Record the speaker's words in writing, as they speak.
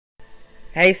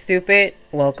Hey, stupid.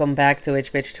 Welcome back to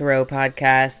Witch Bitch Tarot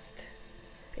Podcast.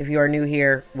 If you are new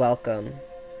here, welcome.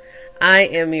 I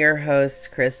am your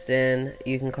host, Kristen.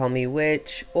 You can call me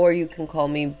Witch or you can call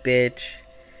me Bitch.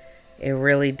 It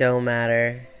really don't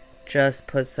matter. Just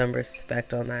put some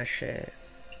respect on that shit.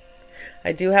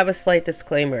 I do have a slight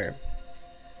disclaimer.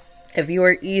 If you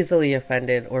are easily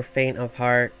offended or faint of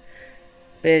heart,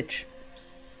 bitch,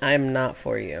 I am not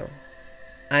for you.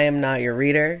 I am not your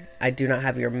reader. I do not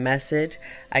have your message.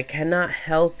 I cannot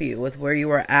help you with where you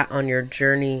are at on your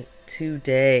journey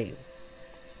today.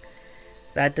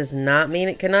 That does not mean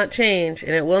it cannot change,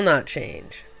 and it will not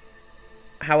change.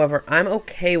 However, I'm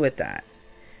okay with that.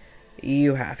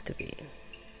 You have to be.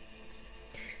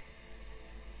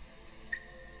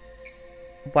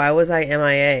 Why was I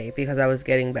MIA? Because I was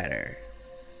getting better.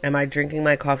 Am I drinking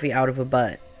my coffee out of a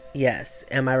butt? Yes.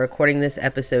 Am I recording this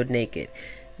episode naked?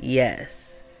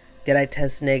 Yes. Did I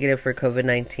test negative for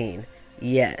COVID-19?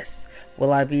 Yes.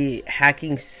 Will I be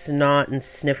hacking snot and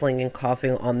sniffling and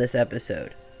coughing on this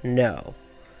episode? No.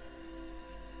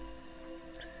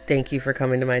 Thank you for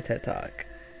coming to my TED Talk.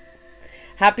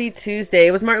 Happy Tuesday.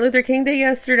 It was Martin Luther King Day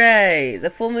yesterday. The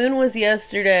full moon was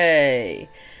yesterday.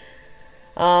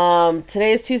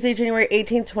 Today is Tuesday, January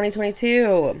 18th,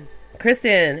 2022.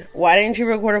 Kristen, why didn't you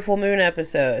record a full moon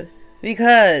episode?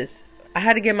 Because I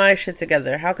had to get my shit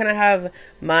together. How can I have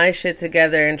my shit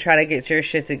together and try to get your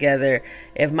shit together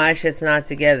if my shit's not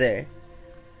together?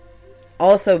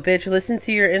 Also, bitch, listen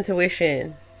to your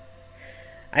intuition.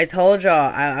 I told y'all,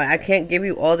 I can't give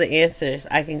you all the answers.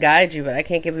 I can guide you, but I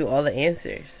can't give you all the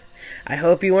answers. I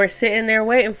hope you weren't sitting there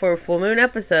waiting for a full moon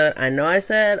episode. I know I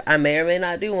said I may or may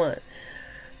not do one.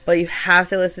 But you have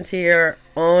to listen to your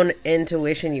own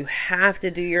intuition. You have to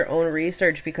do your own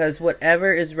research because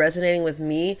whatever is resonating with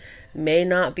me may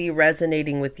not be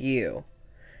resonating with you.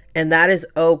 And that is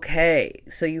okay.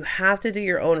 So you have to do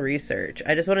your own research.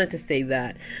 I just wanted to say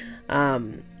that.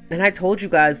 And I told you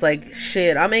guys, like,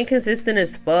 shit, I'm inconsistent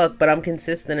as fuck, but I'm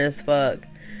consistent as fuck.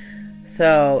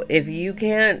 So if you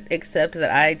can't accept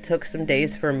that I took some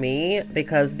days for me,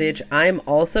 because bitch, I'm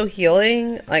also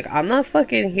healing. Like, I'm not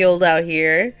fucking healed out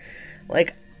here.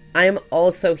 Like, I'm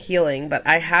also healing, but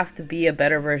I have to be a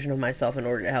better version of myself in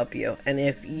order to help you. And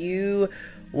if you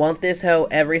want this hoe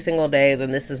every single day,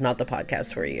 then this is not the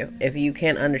podcast for you. If you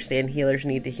can't understand, healers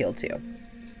need to heal too.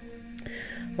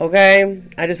 Okay,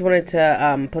 I just wanted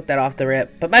to put that off the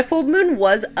rip. But my full moon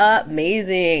was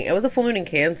amazing. It was a full moon in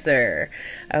Cancer.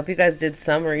 I hope you guys did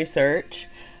some research.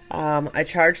 I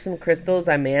charged some crystals.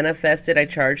 I manifested. I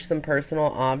charged some personal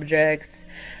objects.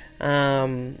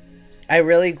 I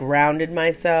really grounded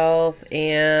myself.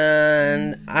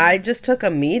 And I just took a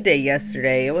me day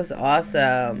yesterday. It was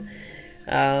awesome.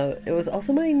 It was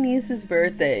also my niece's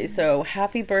birthday. So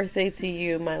happy birthday to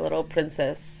you, my little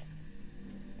princess.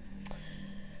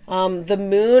 The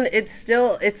moon,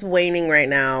 it's waning right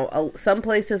now. Some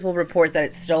places will report that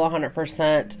it's still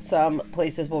 100%. Some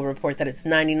places will report that it's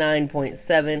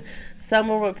 99.7. Some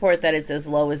will report that it's as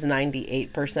low as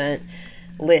 98%.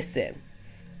 Listen,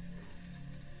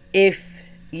 if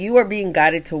you are being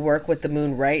guided to work with the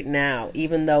moon right now,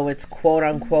 even though it's quote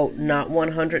unquote not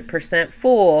 100%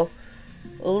 full,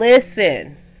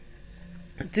 listen.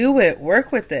 Do it.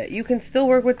 Work with it. You can still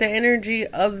work with the energy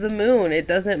of the moon. It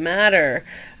doesn't matter.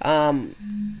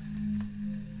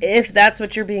 If that's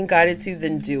what you're being guided to,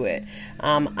 then do it.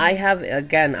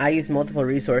 I use multiple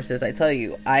resources. I tell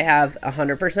you, I have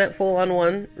 100% full on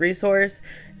one resource,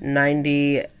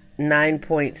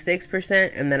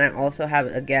 99.6%, and then I also have,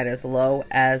 again, as low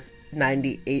as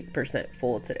 98%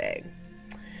 full today.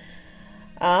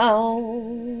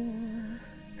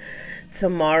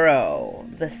 Tomorrow,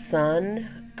 the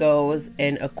sun goes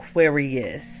in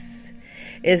Aquarius.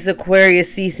 It's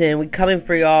Aquarius season. We coming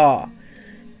for y'all.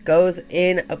 Goes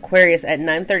in Aquarius at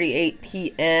 9:38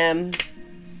 p.m.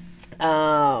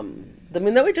 The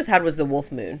moon that we just had was the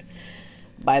wolf moon,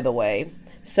 by the way.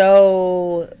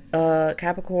 So,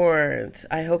 Capricorns,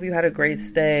 I hope you had a great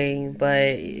stay.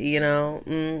 But,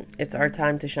 it's our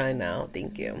time to shine now.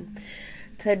 Thank you.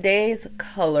 Today's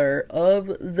color of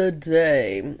the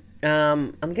day.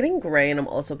 I'm getting gray and I'm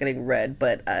also getting red,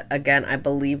 but again, I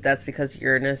believe that's because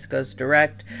Uranus goes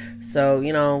direct. So,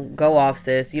 go off,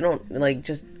 sis. You don't,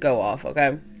 just go off,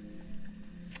 okay?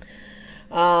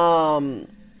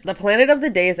 The planet of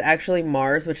the day is actually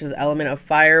Mars, which is the element of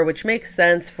fire, which makes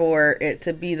sense for it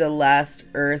to be the last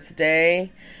Earth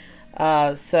day.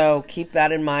 So keep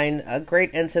that in mind. A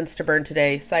great incense to burn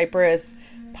today: cypress,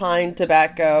 pine,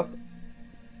 tobacco,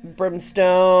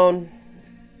 brimstone,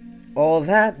 all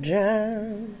that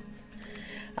jazz.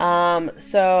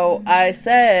 So I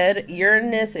said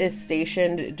Uranus is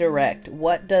stationed direct.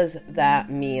 What does that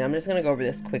mean? I'm just going to go over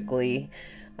this quickly.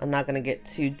 I'm not going to get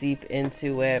too deep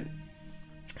into it.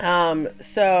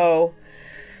 So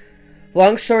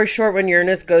long story short, when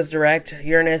Uranus goes direct,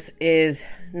 Uranus is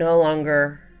no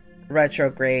longer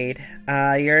retrograde.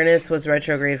 Uranus was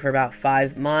retrograde for about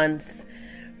 5 months.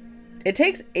 It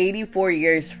takes 84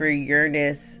 years for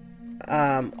Uranus,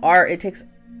 it takes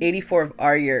 84 of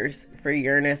our years for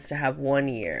Uranus to have 1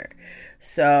 year.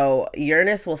 So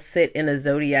Uranus will sit in a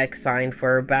zodiac sign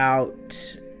for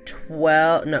about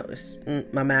 12, no,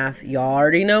 my math, y'all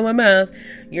already know my math.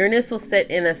 Uranus will sit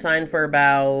in a sign for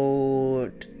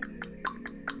about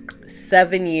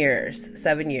 7 years.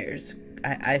 7 years.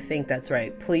 I think that's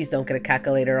right. Please don't get a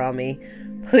calculator on me.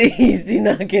 Please do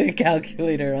not get a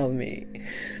calculator on me.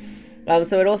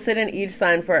 So it'll sit in each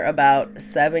sign for about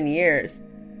 7 years.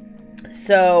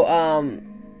 So,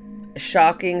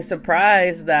 shocking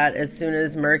surprise that as soon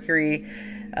as Mercury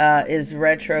is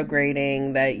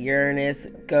retrograding, that Uranus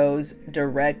goes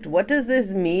direct. What does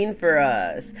this mean for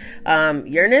us?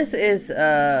 Uranus is,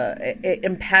 it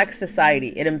impacts society.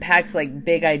 It impacts like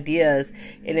big ideas.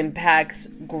 It impacts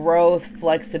growth,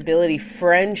 flexibility,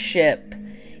 friendship,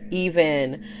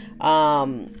 even.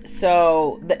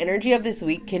 So the energy of this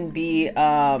week can be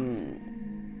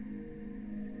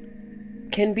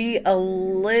a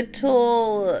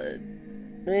little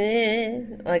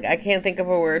like I can't think of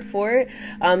a word for it.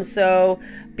 So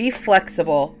be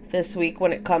flexible this week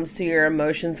when it comes to your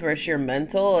emotions versus your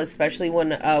mental, especially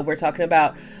when we're talking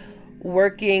about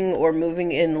working or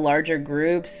moving in larger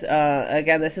groups.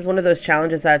 Again, this is one of those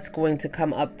challenges that's going to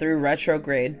come up through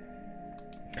retrograde.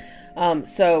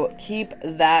 So keep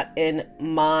that in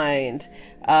mind.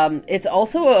 It's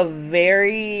also a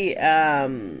very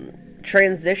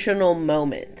transitional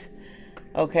moment.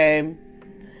 Okay.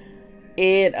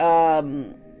 It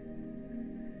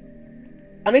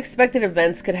unexpected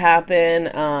events could happen,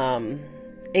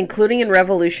 including in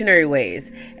revolutionary ways.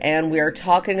 And we are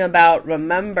talking about,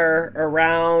 remember,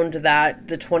 around that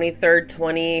the 23rd,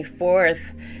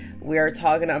 24th, we are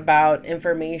talking about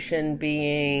information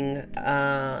being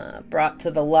brought to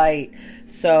the light.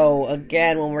 So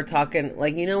again, when we're talking,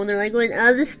 like, you know, when they're like, when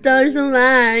all the stars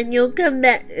align, you'll come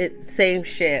back. It's same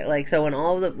shit. Like, so when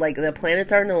all the, like, the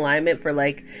planets are in alignment for,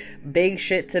 like, big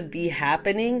shit to be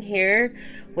happening here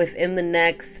within the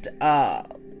next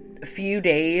few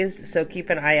days. So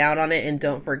keep an eye out on it, and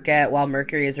don't forget, while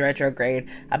Mercury is retrograde,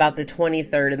 about the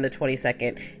 23rd and the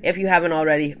 22nd. If you haven't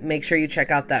already, make sure you check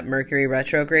out that Mercury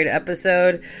retrograde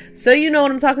episode so you know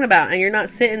what I'm talking about, and you're not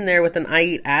sitting there with an I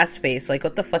eat ass face like,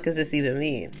 what the fuck does this even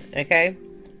mean? Okay.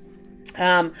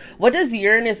 What does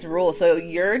Uranus rule? So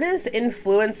Uranus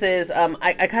influences,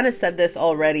 I kind of said this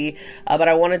already, but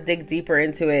I want to dig deeper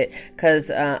into it,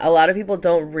 because a lot of people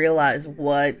don't realize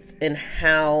what and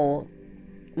how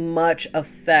much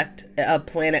effect a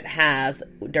planet has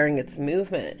during its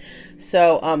movement.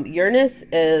 So Uranus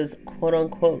is, quote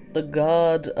unquote, the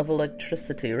god of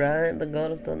electricity, right? The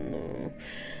god of the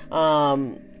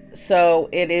so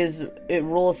it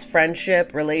rules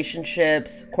friendship,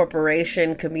 relationships,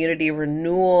 corporation, community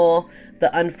renewal,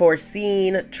 the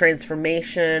unforeseen,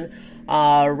 transformation,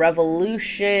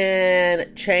 revolution,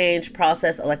 change,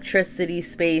 process, electricity,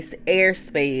 space,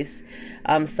 airspace,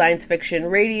 science fiction,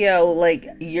 radio. Like,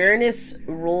 Uranus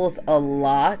rules a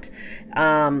lot,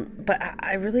 but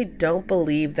I really don't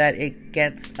believe that it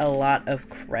gets a lot of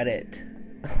credit.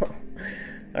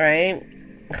 All right.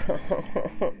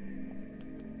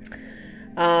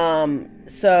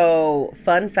 So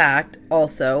fun fact,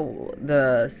 also,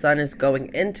 the sun is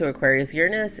going into Aquarius.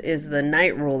 Uranus is the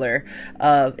night ruler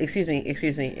of, excuse me,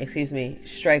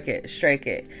 strike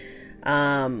it.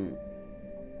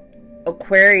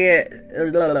 Aquarius,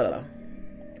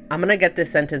 I'm gonna get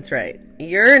this sentence right.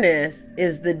 Uranus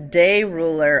is the day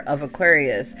ruler of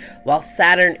Aquarius, while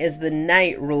Saturn is the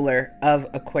night ruler of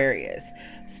Aquarius.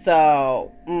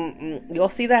 So you'll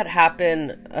see that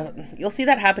happen. You'll see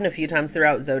that happen a few times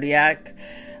throughout zodiac,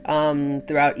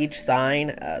 throughout each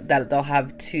sign. That they'll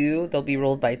have two. They'll be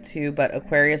ruled by two, but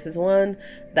Aquarius is one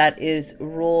that is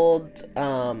ruled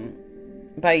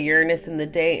by Uranus in the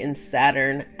day and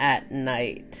Saturn at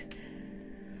night.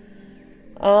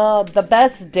 The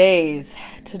best days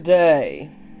today.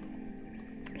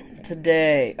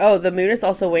 Oh, the moon is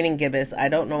also waning gibbous. I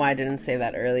don't know why I didn't say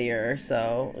that earlier.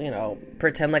 So, you know,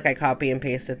 pretend like I copy and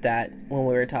pasted that when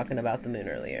we were talking about the moon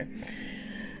earlier.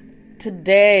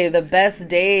 Today, the best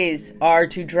days are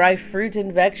to dry fruit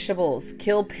and vegetables,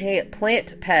 kill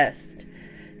plant pests,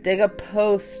 dig a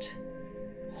post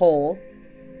hole.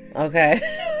 Okay.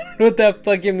 What that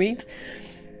fucking means.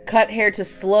 cut hair to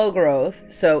slow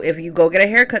growth. So if you go get a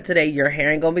haircut today, your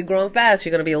hair ain't gonna be growing fast.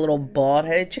 You're gonna be a little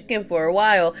bald-headed chicken for a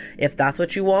while. If that's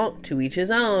what you want, to each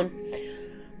his own.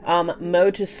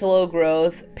 Mode to slow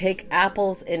growth. Pick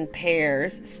apples in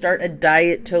pairs. Start a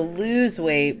diet to lose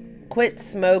weight. Quit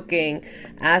smoking.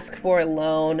 Ask for a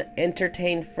loan.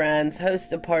 Entertain friends.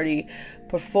 Host a party.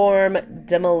 Perform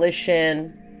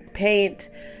demolition.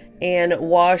 Paint. And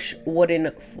wash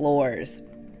wooden floors.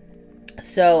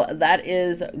 So that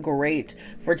is great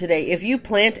for today. If you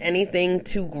plant anything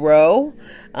to grow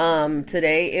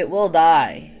today, it will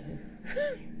die.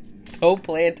 Don't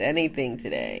plant anything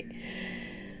today.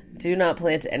 Do not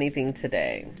plant anything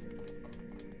today.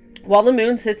 While the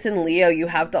moon sits in Leo, you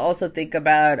have to also think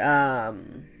about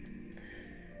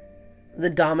the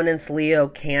dominance Leo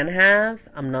can have.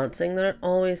 I'm not saying that it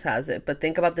always has it, but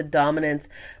think about the dominance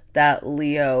that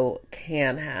Leo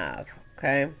can have.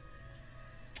 Okay.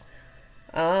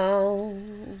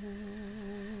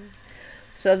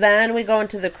 So then we go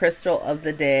into the crystal of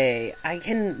the day. I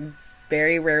can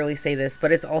very rarely say this,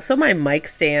 but it's also my mic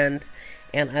stand,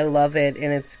 and I love it,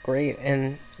 and it's great,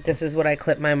 and this is what I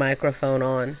clip my microphone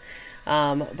on.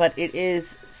 But it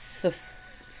is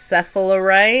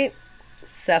cephalerite.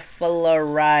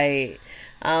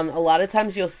 A lot of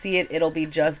times you'll see it, it'll be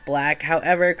just black.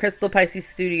 However, Crystal Pisces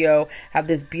Studio have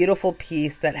this beautiful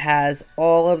piece that has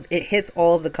it hits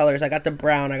all of the colors. I got the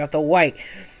brown, I got the white,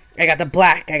 I got the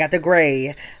black, I got the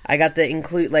gray, I got the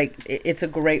it's a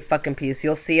great fucking piece.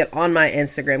 You'll see it on my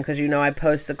Instagram, because you know I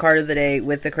post the card of the day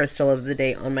with the crystal of the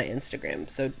day on my Instagram.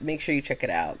 So make sure you check it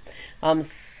out.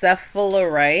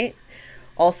 Cephalerite,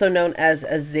 also known as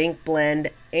a zinc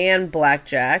blend and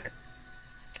blackjack.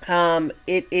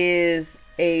 It is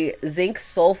a zinc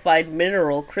sulfide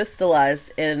mineral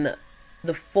crystallized in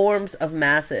the forms of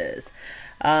masses,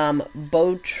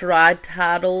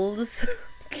 botryoidals,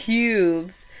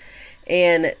 cubes,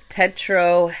 and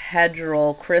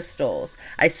tetrahedral crystals.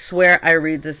 I swear I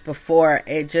read this before.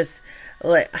 It just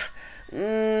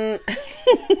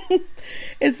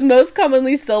it's most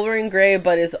commonly silver and gray,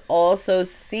 but is also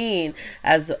seen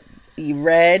as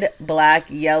red, black,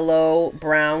 yellow,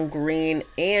 brown, green,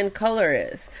 and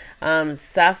colorless.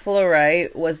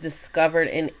 Cephalerite was discovered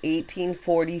in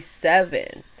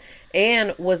 1847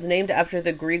 and was named after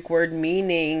the Greek word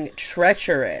meaning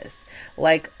treacherous.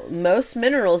 Like most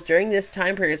minerals during this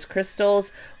time period,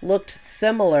 crystals looked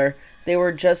similar. They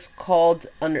were just called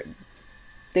under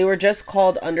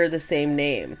the same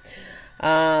name.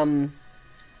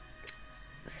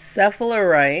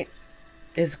 Cephalerite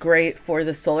is great for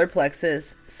the solar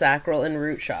plexus, sacral, and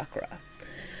root chakra.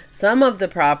 Some of the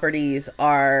properties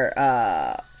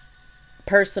are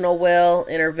personal will,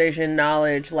 inner vision,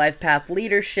 knowledge, life path,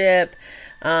 leadership,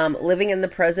 living in the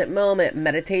present moment,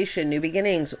 meditation, new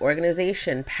beginnings,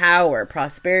 organization, power,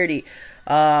 prosperity,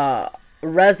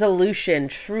 resolution,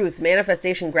 truth,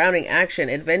 manifestation, grounding, action,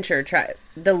 adventure.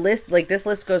 This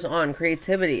list goes on.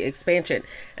 Creativity, expansion,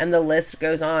 and the list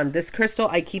goes on. This crystal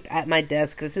I keep at my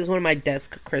desk. This is one of my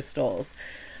desk crystals.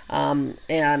 And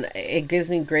it gives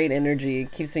me great energy.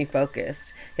 It keeps me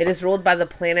focused. It is ruled by the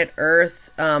planet Earth,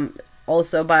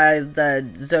 also by the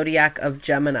zodiac of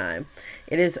Gemini.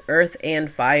 It is earth and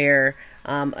fire.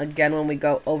 Again, when we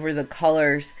go over the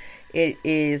colors, it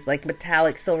is like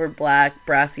metallic, silver, black,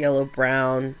 brass, yellow,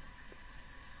 brown,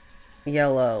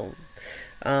 yellow.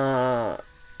 I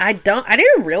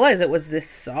didn't realize it was this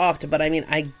soft, but I mean,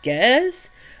 I guess,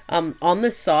 on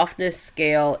the softness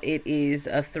scale, it is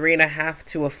a 3.5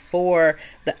 to a 4.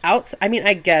 The outside, I mean,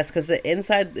 I guess, because the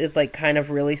inside is like kind of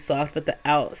really soft, but the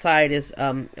outside is,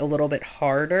 a little bit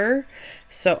harder.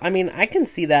 So, I mean, I can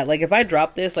see that. Like, if I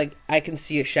drop this, like, I can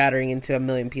see it shattering into a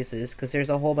million pieces, because there's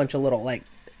a whole bunch of little, like,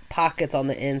 pockets on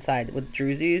the inside with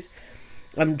drusies.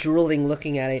 I'm drooling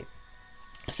looking at it.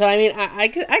 So I mean, I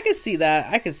could see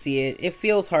that. I could see it. It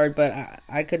feels hard, but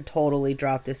I could totally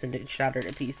drop this and shatter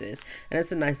to pieces. And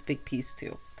it's a nice big piece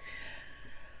too.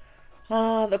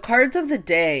 The cards of the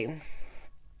day.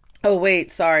 Oh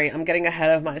wait, sorry, I'm getting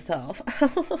ahead of myself.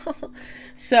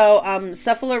 So,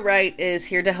 Cephalerite is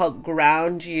here to help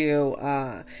ground you,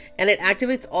 and it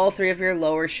activates all 3 of your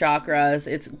lower chakras.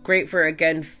 It's great for,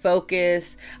 again,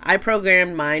 focus. I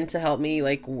programmed mine to help me,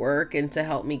 like, work and to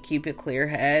help me keep a clear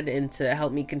head and to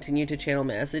help me continue to channel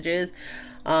messages.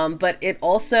 But it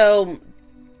also,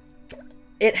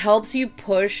 it helps you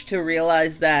push to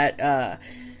realize that,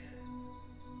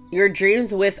 your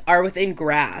dreams are within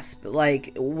grasp.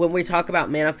 Like, when we talk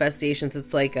about manifestations,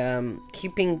 it's like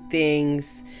keeping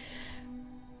things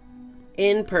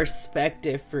in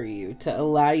perspective for you to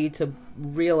allow you to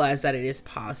realize that it is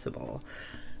possible.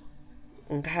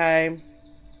 Okay.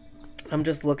 I'm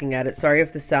just looking at it. Sorry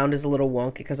if the sound is a little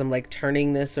wonky because I'm like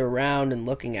turning this around and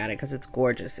looking at it because it's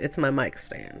gorgeous. It's my mic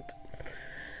stand.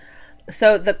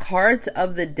 So the cards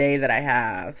of the day that I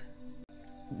have,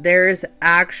 there's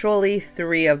actually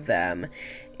 3 of them.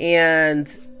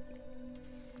 And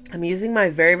I'm using my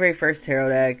very, very first tarot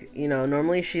deck. You know,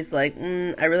 normally she's like,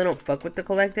 I really don't fuck with the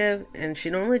collective. And she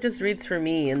normally just reads for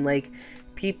me and like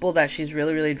people that she's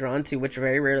really, really drawn to, which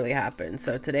very rarely happens.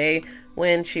 So today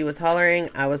when she was hollering,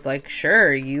 I was like,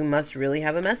 sure, you must really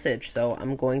have a message. So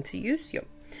I'm going to use you.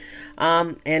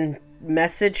 And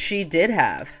message she did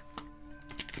have.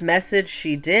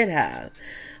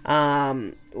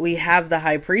 We have the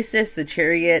High Priestess, the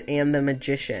Chariot, and the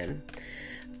Magician.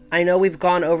 I know we've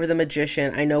gone over the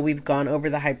Magician. I know we've gone over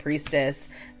the High Priestess.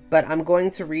 But I'm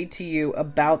going to read to you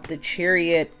about the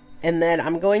Chariot. And then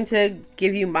I'm going to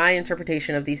give you my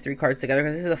interpretation of these 3 cards together.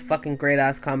 Because this is a fucking great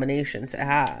ass combination to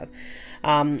have.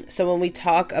 So when we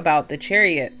talk about the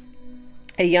Chariot,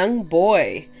 a young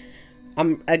boy.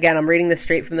 I'm reading this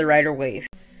straight from the Rider-Waite.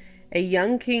 A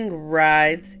young king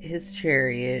rides his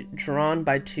chariot drawn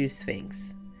by 2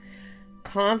 sphinx.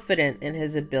 Confident in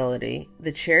his ability,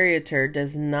 the charioteer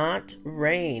does not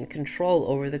reign control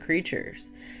over the creatures.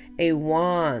 A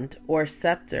wand or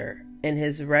scepter in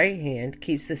his right hand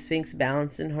keeps the sphinx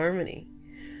balanced in harmony.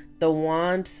 The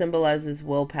wand symbolizes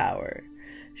willpower,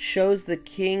 shows the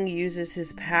king uses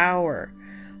his power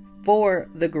for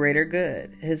the greater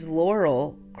good. His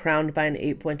laurel, crowned by an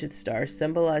 8-pointed star,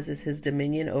 symbolizes his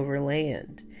dominion over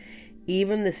land.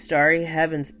 Even the starry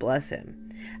heavens bless him,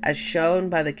 as shown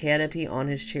by the canopy on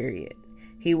his chariot.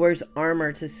 He wears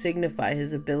armor to signify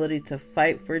his ability to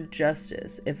fight for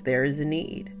justice if there is a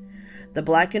need. The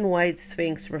black and white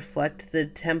sphinx reflect the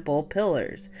temple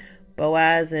pillars,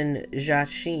 Boaz and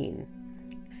Jachin,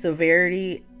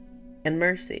 severity and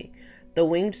mercy. The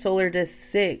winged solar disc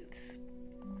 6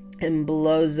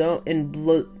 embolized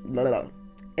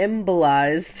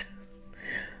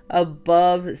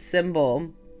above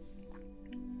symbol,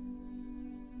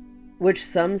 which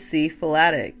some see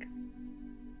phallic.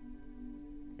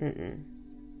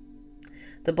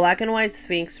 The black and white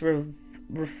sphinx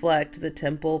reflect the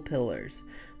temple pillars,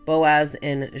 Boaz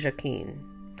and Jachin,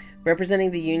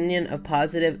 representing the union of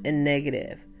positive and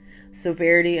negative,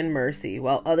 severity and mercy,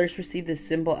 while others perceive this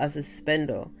symbol as a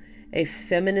spindle, a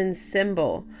feminine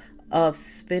symbol of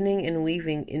spinning and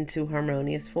weaving into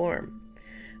harmonious form.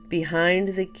 Behind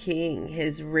the king,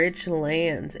 his rich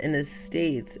lands and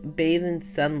estates bathe in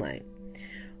sunlight,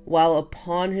 while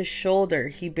upon his shoulder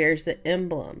he bears the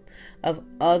emblem of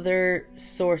other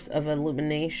source of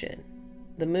illumination,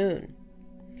 the moon.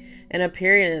 In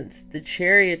appearance, the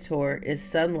charioteer is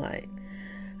sunlight,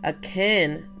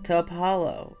 akin to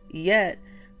Apollo, yet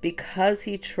because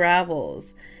he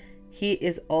travels, he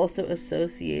is also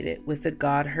associated with the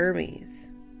god Hermes.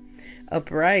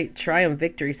 Upright, triumph,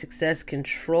 victory, success,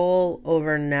 control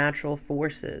over natural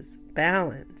forces,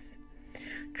 balance.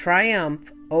 Triumph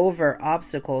over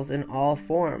obstacles in all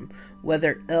form,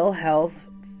 whether ill health,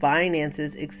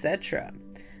 finances, etc.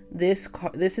 This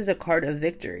is a card of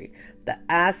victory. The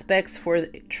aspects for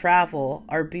travel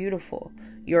are beautiful.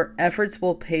 Your efforts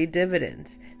will pay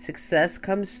dividends. Success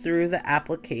comes through the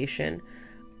application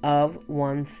of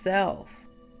oneself.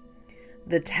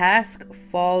 The task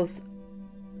falls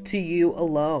to you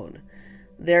alone.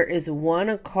 There is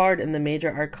one card in the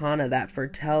major arcana that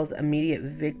foretells immediate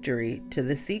victory to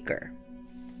the seeker.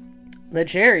 The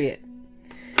Chariot.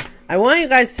 I want you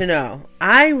guys to know,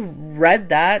 I read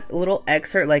that little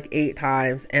excerpt like 8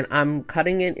 times and I'm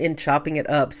cutting it and chopping it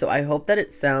up, so I hope that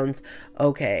it sounds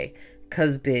okay,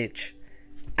 'cause bitch.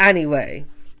 Anyway.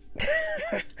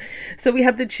 So we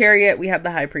have the Chariot, we have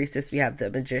the High Priestess, we have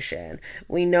the Magician.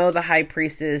 We know the High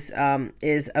Priestess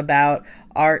is about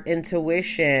our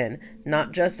intuition,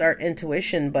 not just our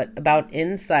intuition, but about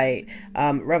insight,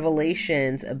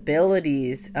 revelations,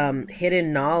 abilities,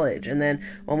 hidden knowledge. And then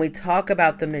when we talk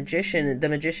about the Magician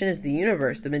is the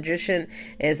universe. The Magician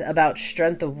is about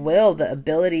strength of will, the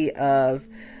ability of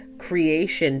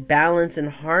creation, balance, and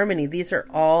harmony. These are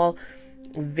all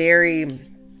very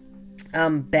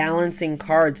balancing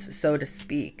cards, so to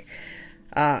speak.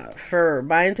 For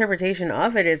my interpretation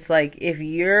of it, it's like if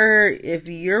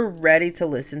you're ready to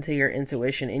listen to your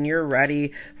intuition and you're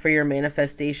ready for your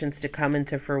manifestations to come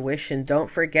into fruition, don't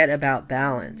forget about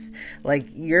balance. Like,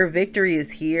 your victory is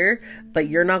here, but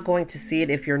you're not going to see it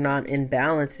if you're not in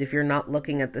balance, if you're not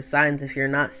looking at the signs, if you're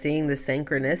not seeing the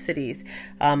synchronicities,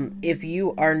 if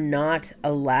you are not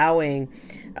allowing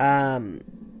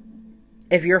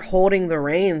if you're holding the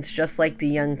reins just like the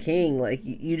young king, like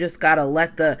you just gotta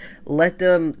let the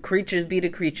creatures be the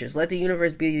creatures, let the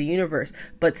universe be the universe,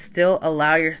 but still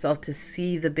allow yourself to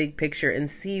see the big picture and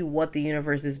see what the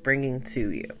universe is bringing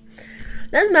to you.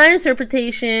 That's my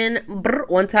interpretation.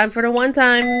 One time for the one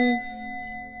time.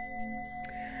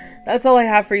 That's all I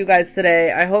have for you guys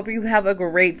today. I hope you have a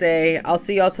great day. I'll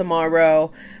see y'all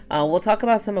tomorrow. We'll talk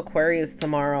about some Aquarius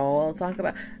tomorrow. We'll talk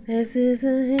about this is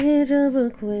a age of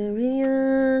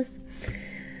Aquarius.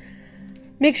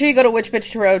 Make sure you go to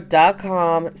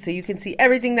witchbitchtarot.com so you can see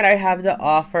everything that I have to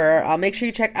offer. Make sure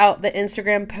you check out the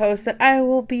Instagram post that I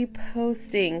will be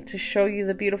posting to show you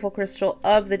the beautiful crystal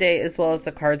of the day as well as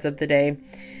the cards of the day.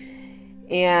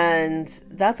 And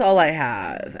that's all I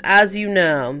have. As you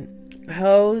know,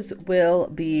 hoes will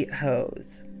be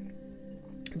hoes.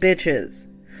 Bitches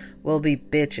will be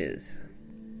bitches.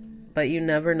 But you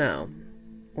never know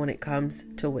when it comes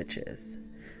to witches.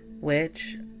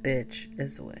 Which bitch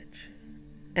is which?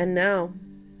 And no,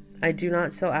 I do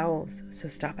not sell owls, so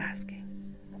stop asking.